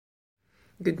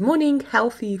Good morning,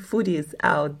 healthy foodies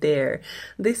out there.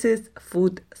 This is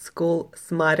Food School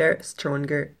Smarter,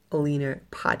 Stronger, Leaner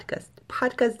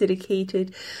podcast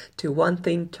dedicated to one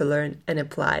thing to learn and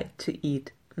apply to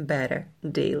eat better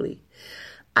daily.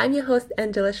 I'm your host,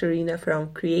 Angela Sharina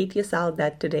from Create Yourself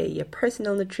That Today, your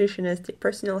personal nutritionist, your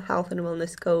personal health and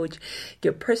wellness coach,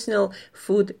 your personal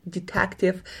food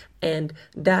detective and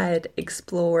diet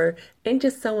explorer, and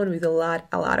just someone with a lot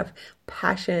of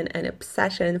passion and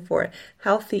obsession for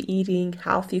healthy eating,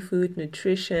 healthy food,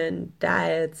 nutrition,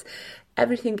 diets,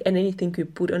 everything and anything we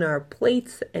put on our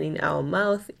plates and in our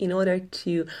mouth in order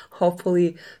to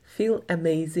hopefully feel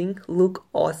amazing, look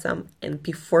awesome, and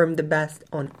perform the best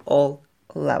on all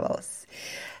levels.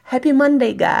 Happy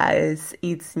Monday, guys.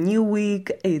 It's new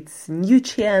week, it's new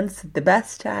chance, the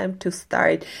best time to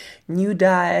start new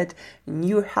diet,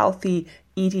 new healthy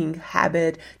eating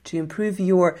habit to improve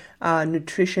your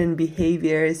nutrition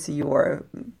behaviors, your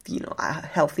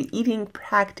healthy eating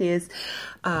practice.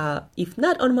 If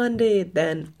not on Monday,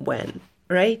 then when,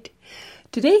 right?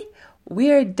 Today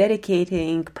we are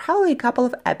dedicating probably a couple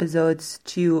of episodes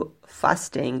to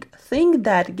fasting, thing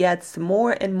that gets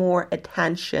more and more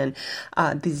attention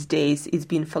these days. It's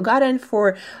been forgotten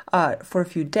for a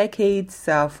few decades,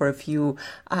 for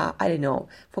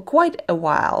quite a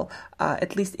while,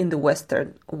 at least in the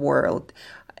Western world.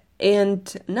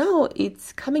 And now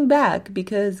it's coming back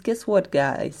because guess what,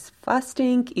 guys?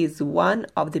 Fasting is one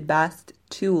of the best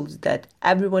tools that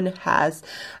everyone has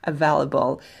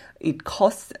available. It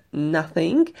costs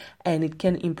nothing and it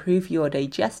can improve your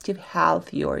digestive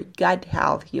health, your gut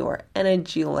health, your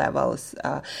energy levels.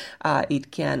 It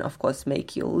can, of course,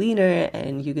 make you leaner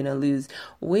and you're going to lose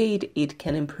weight. It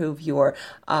can improve your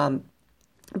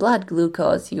blood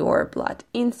glucose, your blood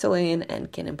insulin,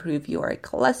 and can improve your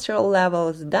cholesterol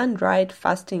levels. Done right,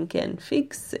 fasting can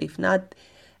fix, if not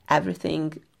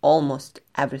everything, almost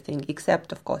everything,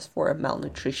 except of course for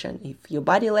malnutrition. If your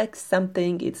body lacks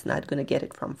something, it's not going to get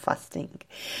it from fasting.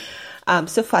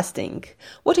 So fasting.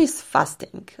 What is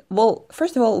fasting? Well,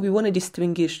 first of all, we want to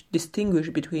distinguish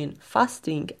between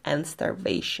fasting and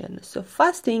starvation. So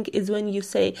fasting is when you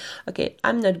say, okay,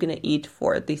 I'm not going to eat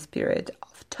for this period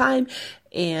of time,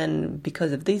 and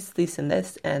because of this, and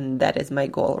this, and that is my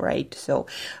goal, right? So,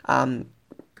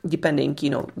 depending,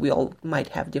 we all might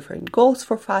have different goals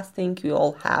for fasting.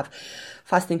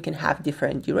 Fasting can have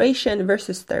different duration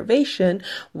versus starvation,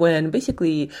 when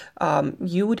basically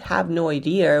you would have no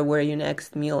idea where your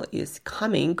next meal is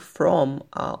coming from,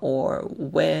 or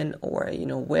when, or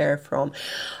where from.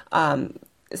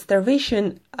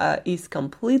 Starvation is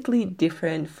completely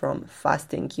different from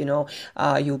fasting.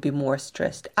 You'll be more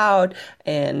stressed out,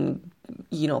 and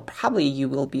probably you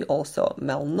will be also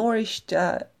malnourished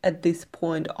at this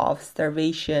point of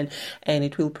starvation, and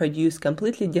it will produce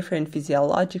completely different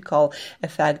physiological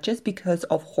effect just because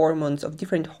of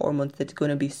different hormones that's going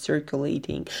to be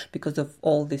circulating because of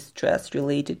all this stress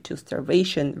related to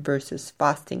starvation versus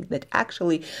fasting that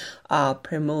actually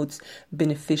promotes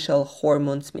beneficial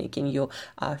hormones, making you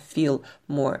feel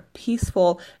more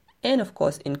peaceful, and of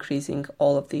course increasing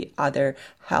all of the other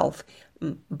health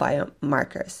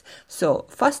biomarkers. So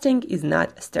fasting is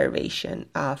not starvation.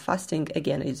 Fasting,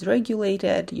 again, is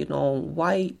regulated. You know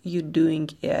why you're doing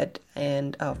it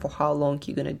and for how long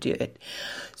you're going to do it.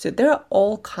 So there are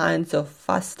all kinds of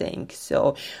fasting.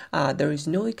 So there is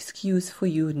no excuse for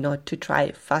you not to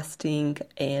try fasting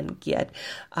and get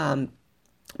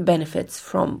benefits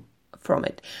from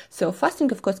it. So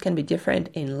fasting, of course, can be different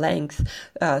in length.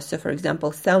 So for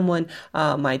example, someone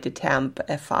might attempt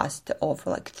a fast of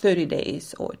like 30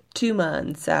 days or 2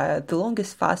 months. The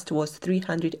longest fast was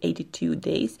 382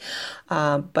 days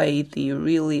by the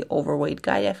really overweight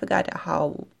guy. I forgot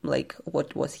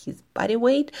what was his body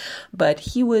weight, but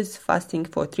he was fasting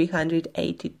for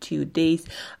 382 days,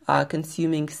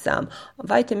 consuming some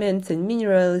vitamins and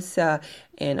minerals,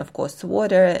 and of course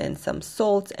water and some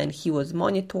salts, and he was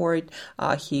monitored.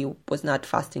 He was not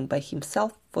fasting by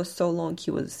himself for so long.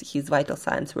 His vital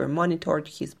signs were monitored,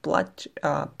 his blood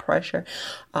pressure,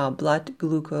 blood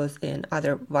glucose, and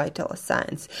other vital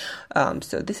signs.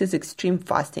 So this is extreme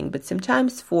fasting, but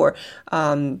sometimes for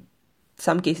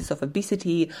some cases of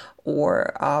obesity,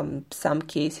 or some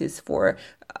cases for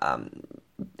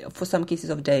some cases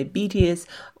of diabetes,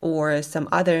 or some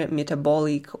other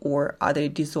metabolic or other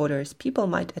disorders, people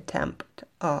might attempt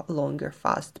longer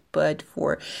fast. But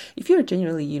if you're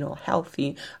generally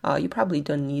healthy, you probably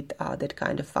don't need that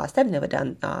kind of fast. I've never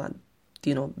done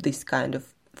this kind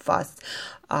of fast.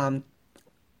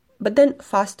 But then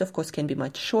fast, of course, can be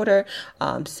much shorter.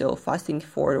 So fasting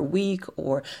for a week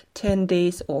or 10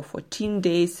 days or 14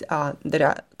 days that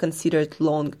are considered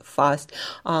long fast,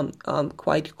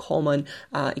 quite common.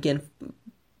 Again,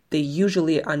 they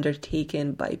usually are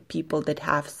undertaken by people that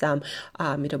have some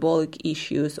metabolic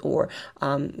issues or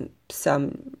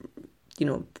some,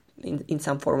 in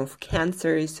some form of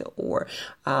cancers or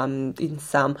in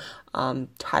some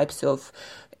types of,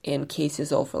 in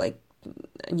cases of like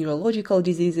neurological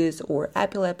diseases or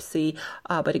epilepsy.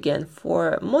 But again,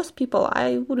 for most people,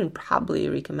 I wouldn't probably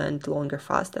recommend longer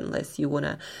fast unless you want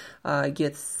to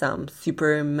get some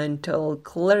super mental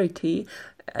clarity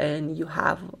and you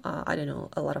have,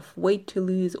 a lot of weight to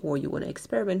lose, or you want to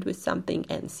experiment with something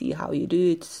and see how you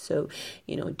do it. So,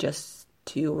 just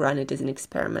to run it as an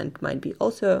experiment might be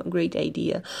also a great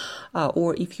idea.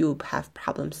 Or if you have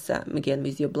problems, again,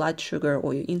 with your blood sugar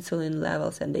or your insulin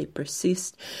levels and they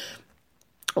persist,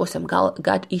 or some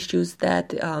gut issues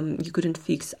that you couldn't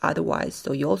fix otherwise.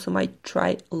 So you also might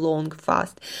try long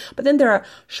fast. But then there are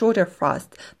shorter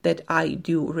fasts that I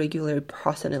do regularly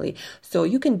personally. So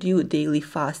you can do daily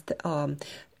fast.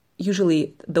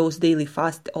 Usually those daily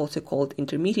fasts, also called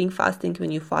intermittent fasting,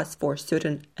 when you fast for a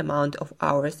certain amount of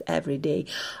hours every day.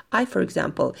 I, for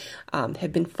example,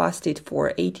 have been fasted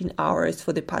for 18 hours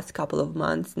for the past couple of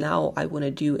months. Now I want to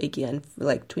do again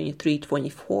like 23,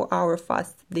 24-hour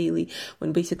fasts daily,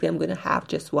 when basically I'm going to have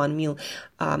just one meal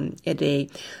a day.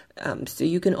 So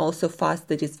you can also fast,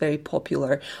 that is very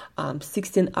popular,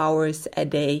 16 hours a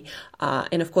day.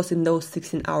 And of course, in those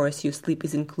 16 hours, your sleep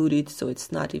is included. So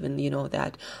it's not even,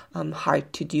 that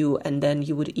hard to do. And then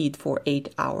you would eat for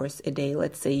 8 hours a day.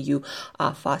 Let's say you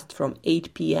fast from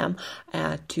 8 p.m.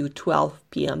 To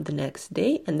 12 p.m. the next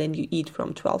day. And then you eat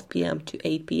from 12 p.m. to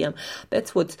 8 p.m.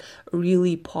 That's what's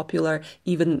really popular,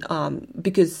 even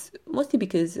because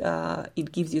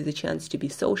it gives you the chance to be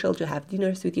social, to have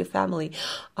dinners with your family.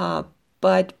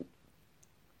 But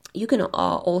you can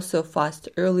also fast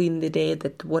early in the day.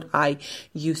 That's what I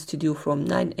used to do, from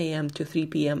 9 a.m. to 3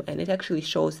 p.m. And it actually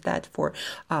shows that for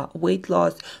weight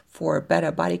loss, for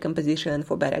better body composition,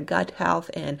 for better gut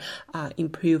health, and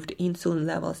improved insulin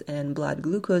levels and blood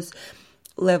glucose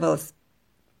levels,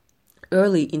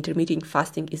 early intermittent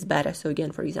fasting is better. So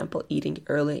again, for example, eating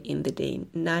early in the day,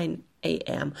 9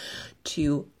 a.m.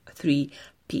 to 3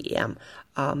 p.m.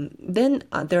 Then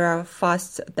there are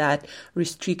fasts that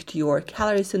restrict your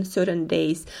calories on certain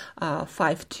days.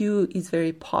 5-2 is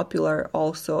very popular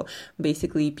also.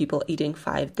 Basically, people eating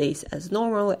 5 days as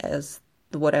normal, as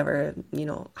whatever,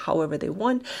 however they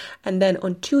want. And then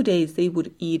on 2 days, they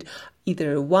would eat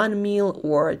either one meal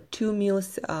or two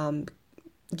meals,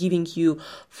 giving you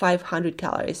 500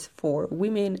 calories for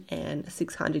women and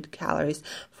 600 calories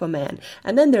for men.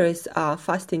 And then there is a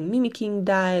fasting mimicking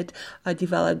diet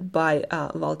developed by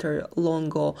Walter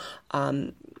Longo,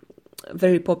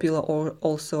 very popular. Or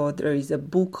also there is a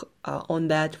book on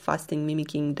that fasting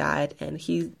mimicking diet, and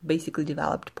he basically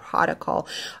developed protocol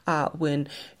when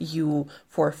you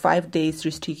for 5 days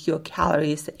restrict your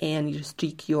calories and you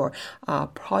restrict your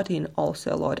protein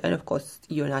also a lot. And of course,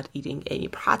 you're not eating any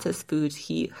processed foods.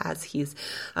 He has his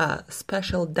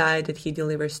special diet that he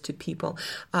delivers to people.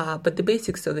 But the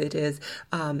basics of it is,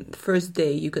 first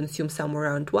day you consume somewhere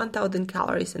around 1,000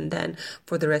 calories, and then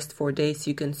for the rest 4 days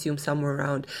you consume somewhere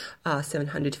around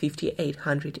 750,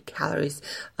 800 calories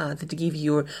that give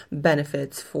you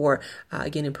benefits for,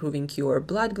 again, improving your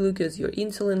blood glucose, your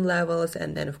insulin levels,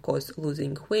 and then, of course,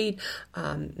 losing weight,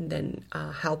 then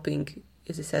helping,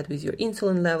 as I said, with your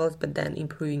insulin levels, but then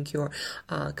improving your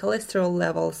cholesterol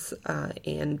levels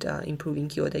and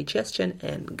improving your digestion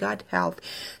and gut health.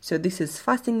 So this is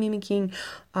fasting mimicking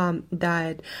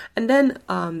diet. And then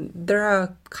there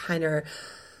are kind of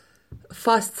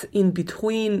fasts in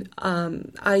between.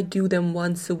 I do them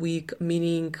once a week,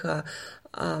 meaning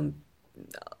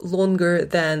longer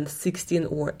than 16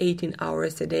 or 18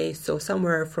 hours a day. So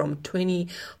somewhere from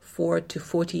 24 to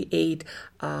 48.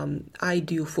 I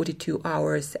do 42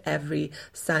 hours every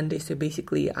Sunday. So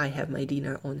basically I have my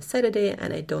dinner on Saturday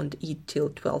and I don't eat till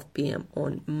 12 p.m.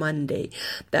 on Monday.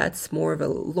 That's more of a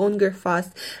longer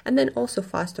fast. And then also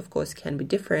fast, of course, can be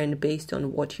different based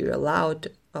on what you're allowed,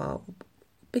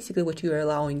 basically what you are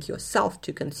allowing yourself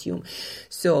to consume.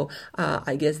 So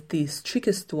I guess the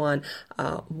strictest one,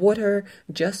 water,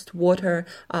 just water.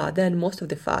 Then most of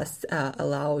the fasts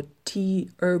allow tea,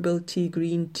 herbal tea,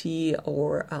 green tea,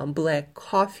 or black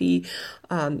coffee.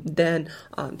 Then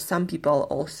some people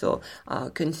also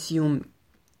consume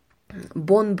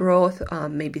bone broth,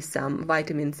 maybe some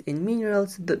vitamins and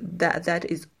minerals. That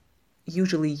is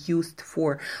usually used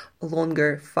for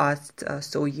longer fasts.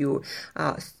 So you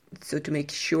so to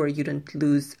make sure you don't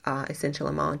lose essential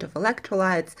amount of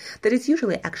electrolytes that is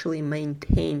usually actually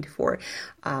maintained for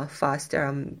fast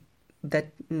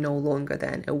that no longer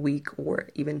than a week or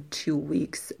even 2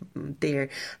 weeks. There,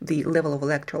 the level of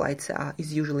electrolytes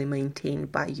is usually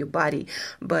maintained by your body,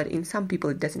 but in some people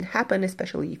it doesn't happen,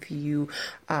 especially if your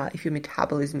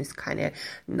metabolism is kind of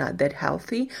not that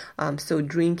healthy. So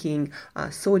drinking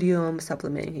sodium,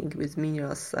 supplementing with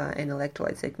minerals and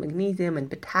electrolytes like magnesium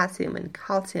and potassium and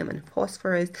calcium and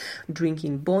phosphorus,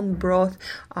 drinking bone broth,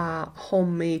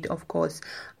 homemade, of course,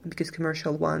 because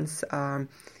commercial ones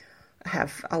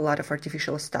have a lot of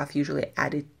artificial stuff usually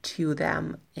added to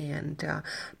them, and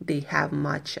they have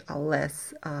much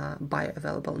less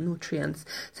bioavailable nutrients.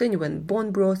 So anyway, bone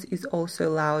broth is also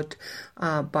allowed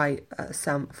by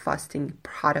some fasting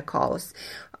protocols.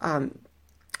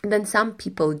 Then some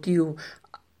people do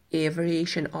a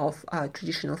variation of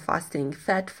traditional fasting,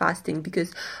 fat fasting,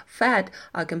 because fat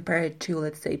compared to,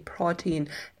 let's say, protein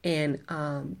and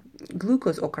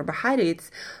glucose or carbohydrates,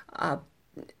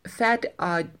 fat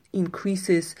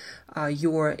increases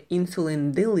your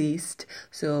insulin the least.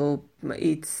 So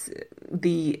it's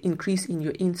the increase in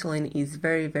your insulin is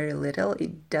very, very little.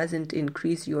 It doesn't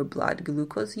increase your blood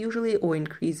glucose usually, or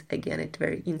increase again it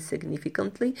very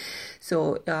insignificantly.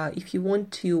 So if you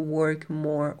want to work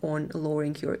more on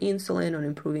lowering your insulin, on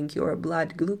improving your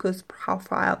blood glucose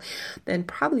profile, then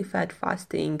probably fat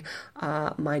fasting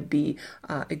might be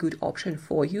a good option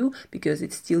for you, because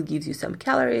it still gives you some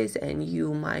calories and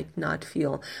you might not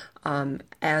feel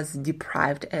as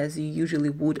deprived as you usually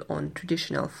would on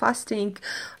traditional fasting.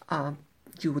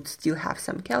 You would still have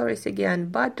some calories again,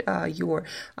 but your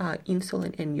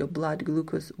insulin and your blood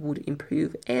glucose would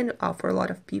improve. And for a lot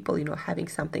of people, having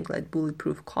something like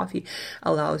bulletproof coffee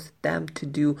allows them to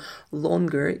do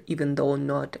longer, even though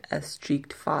not as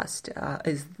strict fast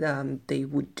as they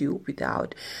would do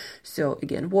without. So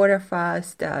again, water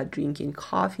fast, drinking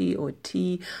coffee or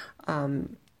tea.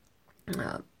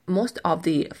 Most of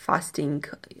the fasting,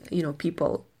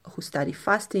 people who study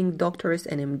fasting, doctors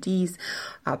and MDs,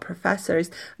 professors,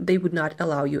 they would not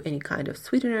allow you any kind of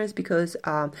sweeteners, because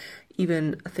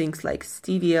even things like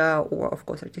stevia or, of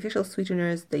course, artificial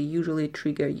sweeteners, they usually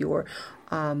trigger your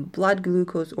blood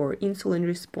glucose or insulin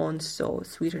response. So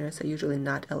sweeteners are usually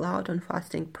not allowed on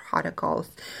fasting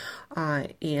protocols.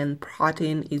 And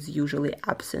protein is usually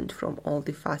absent from all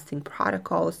the fasting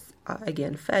protocols.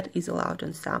 Again, fat is allowed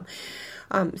on some.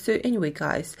 So anyway,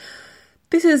 guys,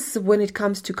 this is when it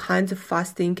comes to kinds of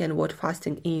fasting and what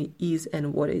fasting is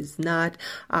and what is not.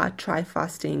 Try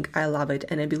fasting. I love it.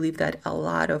 And I believe that a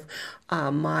lot of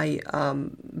my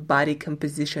body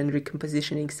composition,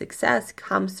 recompositioning success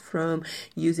comes from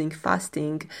using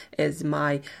fasting as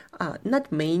my, not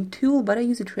main tool, but I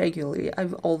use it regularly.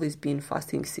 I've always been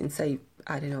fasting since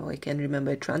I don't know, I can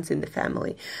remember it runs in the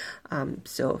family.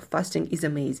 So fasting is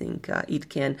amazing. It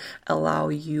can allow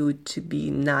you to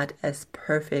be not as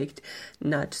perfect,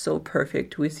 not so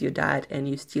perfect with your diet, and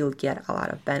you still get a lot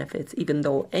of benefits, even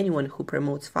though anyone who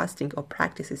promotes fasting or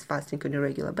practices fasting on a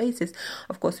regular basis,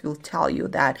 of course, will tell you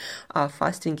that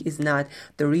fasting is not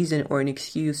the reason or an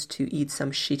excuse to eat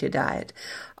some shitty diet.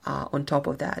 On top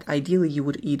of that, ideally you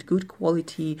would eat good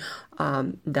quality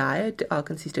diet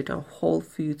consisted of whole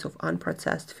foods, of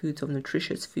unprocessed foods, of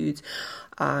nutritious foods,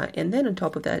 and then on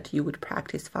top of that you would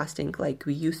practice fasting like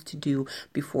we used to do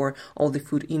before all the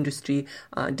food industry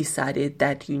decided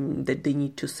that they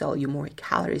need to sell you more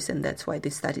calories, and that's why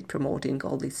they started promoting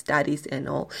all these studies and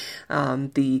all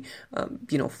the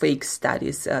fake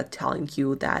studies telling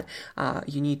you that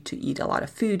you need to eat a lot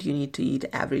of food, you need to eat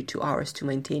every 2 hours to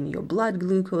maintain your blood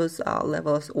glucose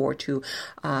levels or to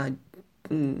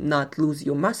not lose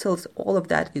your muscles. All of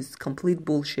that is complete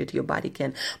bullshit. Your body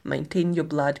can maintain your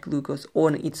blood glucose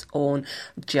on its own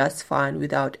just fine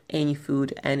without any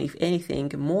food, and if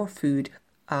anything, more food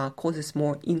causes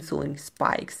more insulin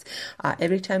spikes.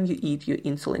 Every time you eat, your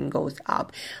insulin goes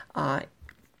up.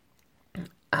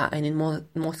 And in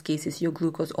most cases, your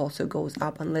glucose also goes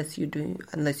up unless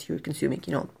you're consuming,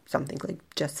 something like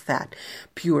just fat,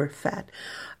 pure fat,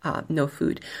 no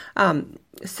food.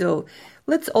 So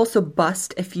let's also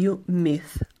bust a few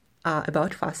myths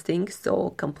about fasting. So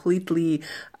completely,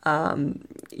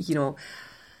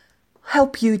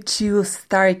 help you to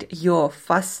start your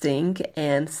fasting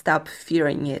and stop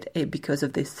fearing it because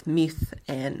of this myth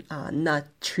and not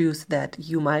truths that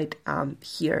you might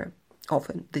hear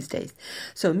often these days.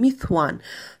 So myth 1,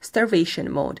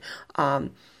 starvation mode.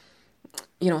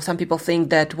 some people think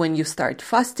that when you start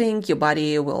fasting, your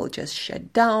body will just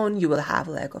shut down, you will have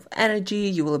lack of energy,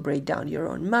 you will break down your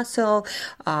own muscle,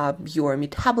 your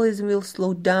metabolism will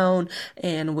slow down,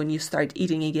 and when you start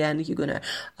eating again, you're gonna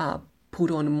put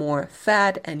on more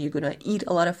fat and you're gonna eat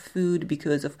a lot of food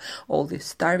because of all this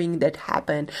starving that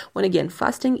happened. When again,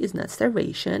 fasting is not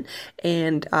starvation,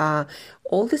 and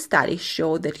all the studies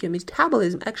show that your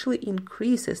metabolism actually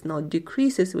increases, not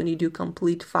decreases, when you do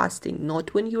complete fasting,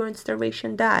 not when you're on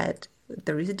starvation diet.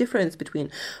 There is a difference between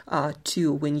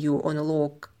two, when you're on a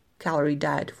low calorie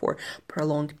diet for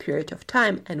prolonged period of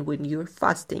time and when you're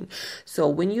fasting. So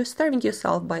when you're starving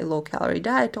yourself by low calorie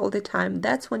diet all the time,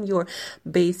 that's when your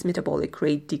base metabolic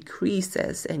rate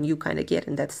decreases and you kind of get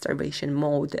in that starvation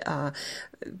mode,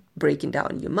 breaking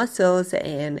down your muscles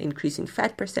and increasing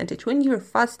fat percentage. When you're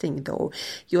fasting though,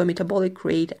 your metabolic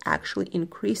rate actually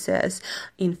increases.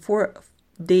 In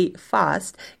 4-day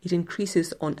fast, it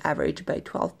increases on average by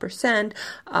 12%.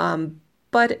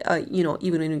 But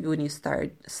even when you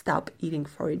stop eating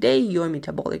for a day, your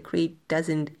metabolic rate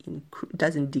doesn't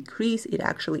decrease. It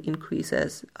actually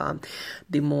increases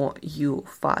the more you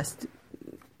fast.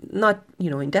 Not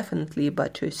indefinitely,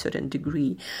 but to a certain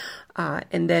degree.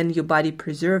 And then your body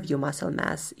preserves your muscle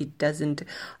mass. It doesn't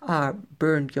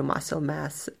burn your muscle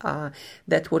mass.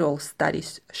 That's what all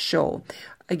studies show.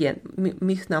 Again,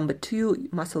 myth number 2,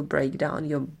 muscle breakdown.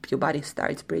 Your body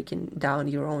starts breaking down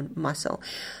your own muscle.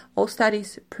 All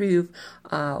studies prove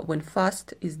when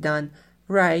fast is done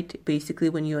right, basically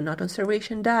when you're not on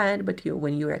starvation diet, but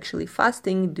when you're actually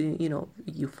fasting,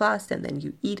 you fast and then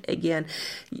you eat again,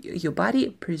 your body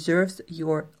preserves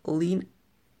your lean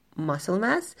muscle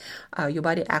mass. Your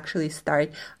body actually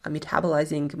start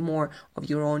metabolizing more of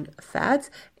your own fats,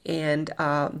 and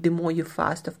the more you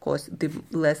fast, of course, the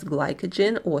less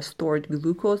glycogen or stored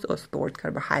glucose or stored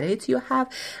carbohydrates you have,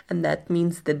 and that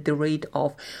means that the rate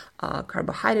of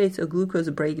carbohydrates or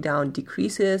glucose breakdown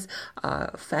decreases,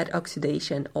 fat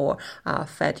oxidation or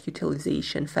fat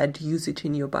utilization, fat usage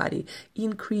in your body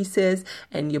increases,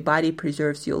 and your body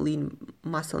preserves your lean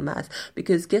muscle mass.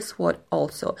 Because guess what,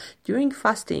 also during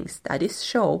fasting, studies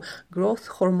show growth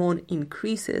hormone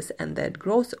increases, and that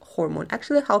growth hormone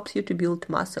actually helps you to build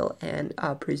muscle and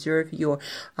preserve your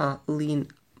lean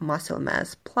muscle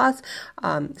mass. Plus,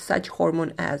 such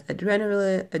hormone as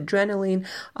adrenaline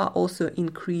also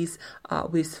increase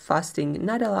with fasting.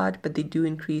 Not a lot, but they do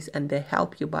increase, and they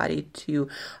help your body to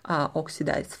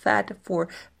oxidize fat for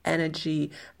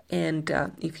energy. And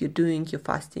if you're doing your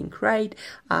fasting right,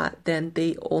 then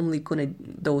they only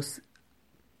those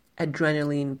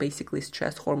adrenaline, basically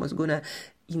stress hormones, gonna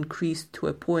increase to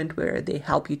a point where they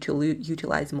help you to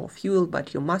utilize more fuel,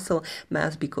 but your muscle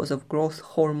mass, because of growth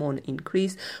hormone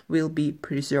increase, will be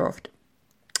preserved.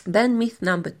 Then myth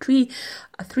number 3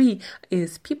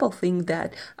 is people think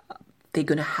that they're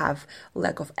going to have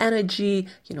lack of energy,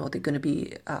 they're going to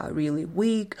be really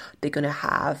weak,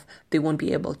 they won't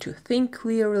be able to think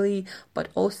clearly. But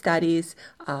all studies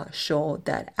show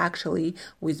that actually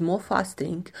with more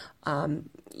fasting,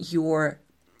 your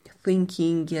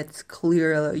thinking gets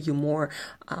clearer, you're more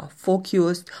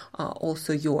focused,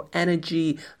 also your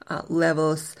energy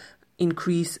levels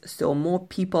increase. So more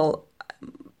people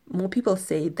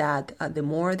say that the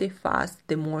more they fast,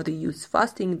 the more they use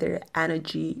fasting, their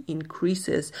energy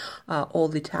increases all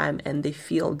the time, and they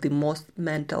feel the most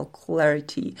mental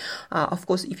clarity. Of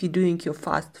course, if you're doing your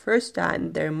fast first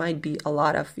time, there might be a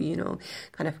lot of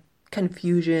kind of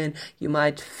confusion. You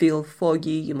might feel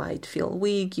foggy, you might feel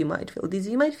weak, you might feel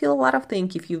dizzy, you might feel a lot of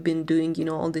things if you've been doing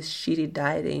all this shitty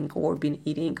dieting or been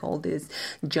eating all these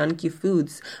junky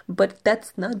foods. But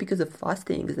that's not because of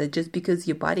fasting. That's just because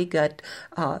your body got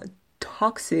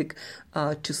toxic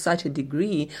to such a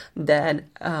degree that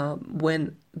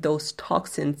when those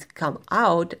toxins come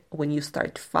out when you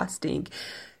start fasting,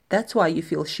 that's why you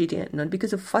feel shitty, not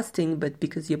because of fasting, but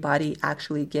because your body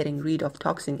actually getting rid of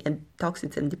toxins.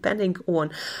 And depending on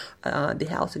the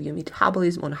health of your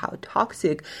metabolism, on how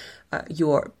toxic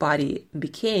your body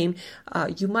became,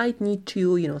 you might need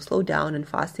to, slow down on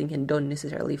fasting, and don't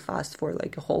necessarily fast for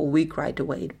like a whole week right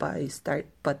away.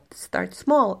 But start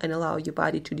small and allow your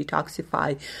body to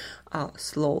detoxify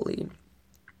slowly.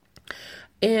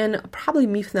 And probably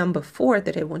myth number 4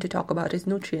 that I want to talk about is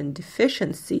nutrient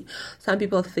deficiency. Some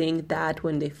people think that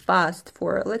when they fast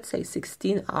for, let's say,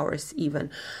 16 hours even,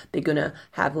 they're going to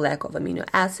have lack of amino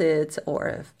acids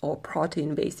or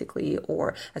protein, basically,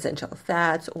 or essential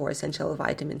fats or essential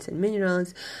vitamins and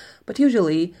minerals. But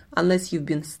usually, unless you've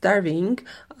been starving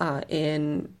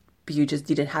and you just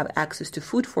didn't have access to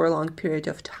food for a long period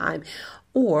of time,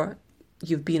 or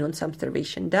you've been on some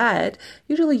starvation diet,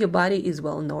 usually your body is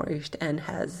well nourished and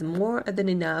has more than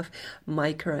enough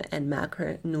micro and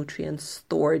macronutrients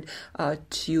stored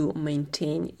to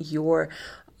maintain your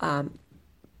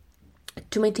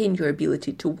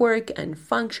ability to work and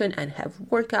function and have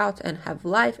workouts and have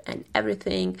life and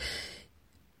everything.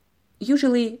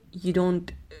 Usually you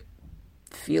don't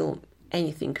feel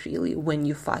anything really when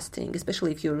you're fasting,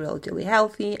 especially if you're relatively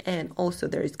healthy, and also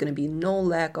there is going to be no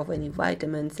lack of any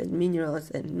vitamins and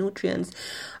minerals and nutrients,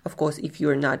 of course, if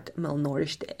you're not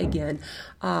malnourished again.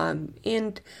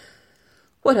 And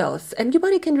what else? And your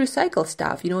body can recycle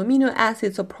stuff, amino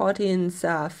acids or proteins,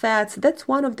 fats. That's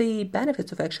one of the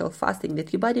benefits of actual fasting,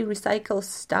 that your body recycles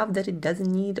stuff that it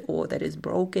doesn't need or that is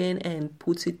broken and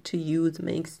puts it to use,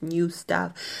 makes new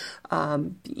stuff,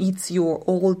 eats your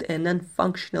old and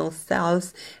non-functional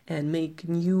cells and make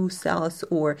new cells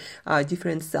or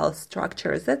different cell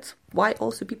structures. That's why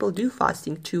also people do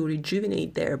fasting, to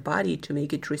rejuvenate their body, to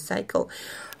make it recycle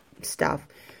stuff.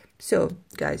 So,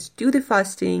 guys, do the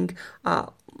fasting.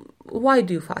 Why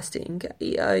do fasting?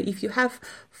 If you have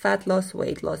fat loss,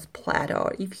 weight loss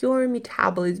plateau, if your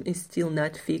metabolism is still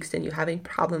not fixed and you're having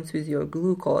problems with your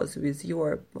glucose, with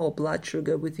your blood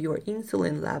sugar, with your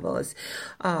insulin levels,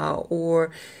 or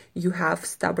you have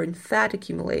stubborn fat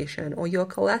accumulation, or your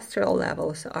cholesterol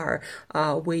levels are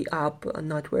way up,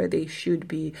 not where they should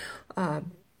be,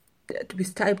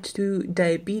 with type 2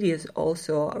 diabetes,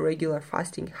 also regular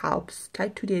fasting helps.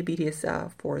 Type 2 diabetes,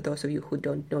 for those of you who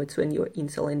don't know, it's when your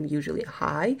insulin usually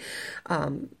high.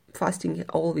 Fasting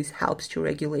always helps to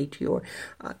regulate your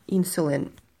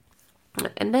insulin.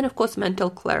 And then, of course, mental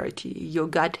clarity, your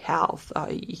gut health.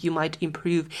 You might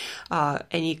improve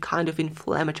any kind of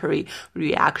inflammatory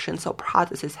reactions or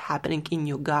processes happening in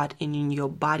your gut and in your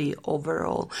body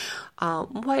overall.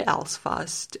 Why else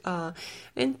fast?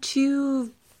 And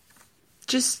to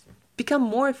just become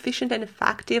more efficient and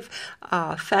effective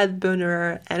fat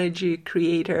burner, energy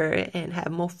creator, and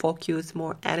have more focus,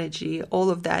 more energy. All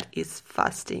of that is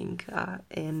fasting.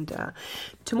 And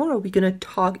tomorrow we're going to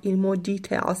talk in more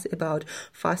details about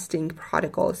fasting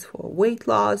protocols for weight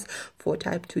loss, for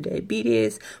type 2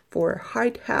 diabetes, for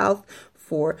heart health,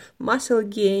 for muscle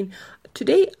gain.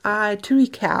 Today, to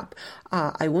recap,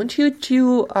 I want you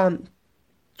to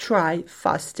try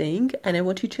fasting, and I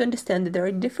want you to understand that there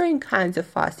are different kinds of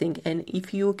fasting, and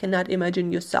if you cannot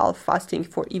imagine yourself fasting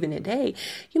for even a day,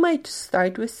 you might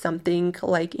start with something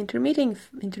like intermittent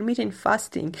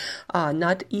fasting,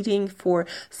 not eating for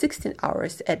 16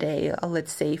 hours a day,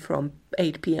 let's say from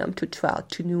 8 p.m. to 12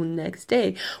 to noon next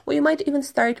day, or you might even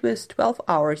start with 12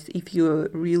 hours if you're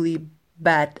really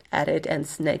bad at it and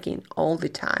snacking all the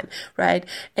time, right?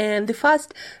 And the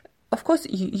fast, of course,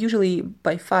 usually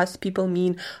by fast, people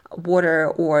mean water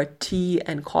or tea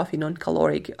and coffee,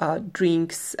 non-caloric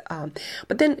drinks.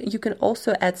 But then you can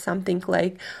also add something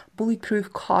like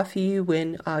bulletproof coffee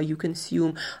when you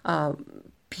consume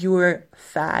pure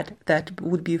fat. That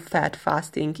would be fat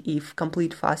fasting if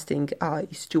complete fasting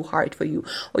is too hard for you.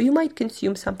 Or you might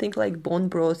consume something like bone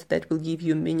broth that will give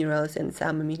you minerals and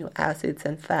some amino acids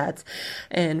and fats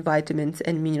and vitamins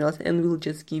and minerals, and will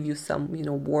just give you some,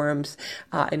 worms.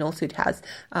 And also it has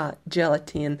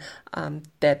gelatin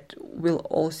that will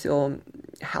also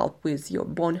help with your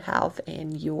bone health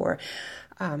and your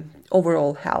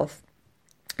overall health,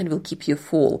 and will keep you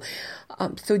full.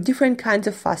 So different kinds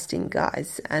of fasting,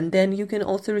 guys. And then you can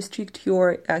also restrict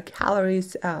your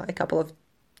calories a couple of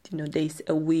days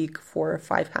a week for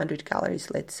 500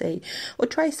 calories, let's say, or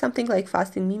try something like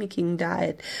fasting mimicking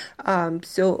diet.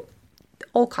 So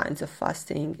all kinds of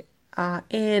fasting.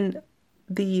 And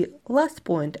the last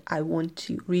point I want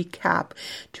to recap,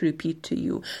 to repeat to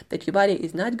you, that your body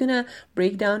is not going to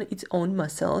break down its own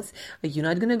muscles. You're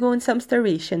not going to go in some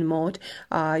starvation mode.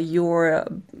 Your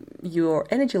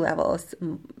energy levels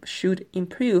should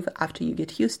improve after you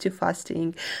get used to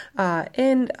fasting.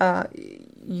 And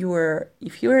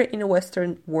if you're in a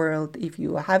Western world, if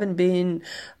you haven't been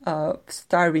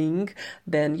starving,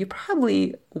 then you're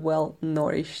probably well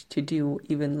nourished to do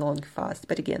even long fast.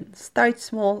 But again, start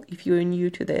small if you're new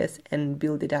to this and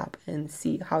build it up and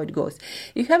see how it goes.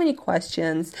 If you have any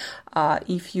questions,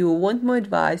 if you want more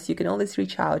advice, you can always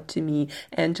reach out to me,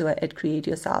 Angela at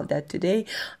CreateYourself.today.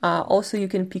 Also, you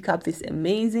can pick up this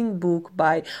amazing book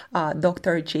by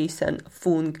Dr. Jason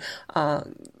Fung.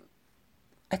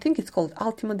 I think it's called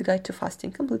Ultimate Guide to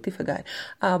Fasting. Completely forgot.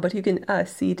 But you can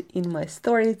see it in my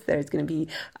stories. There's going to be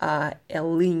a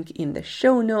link in the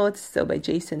show notes. So by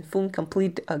Jason Fung,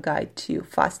 Complete Guide to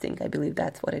Fasting. I believe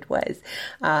that's what it was.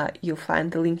 You'll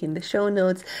find the link in the show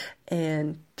notes.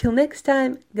 And till next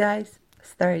time, guys,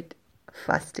 start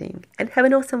fasting. And have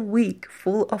an awesome week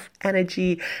full of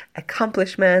energy,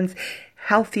 accomplishments,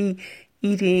 healthy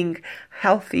eating,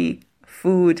 healthy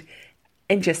food,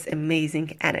 and just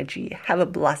amazing energy. Have a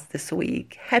blast this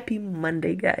week. Happy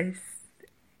Monday, guys.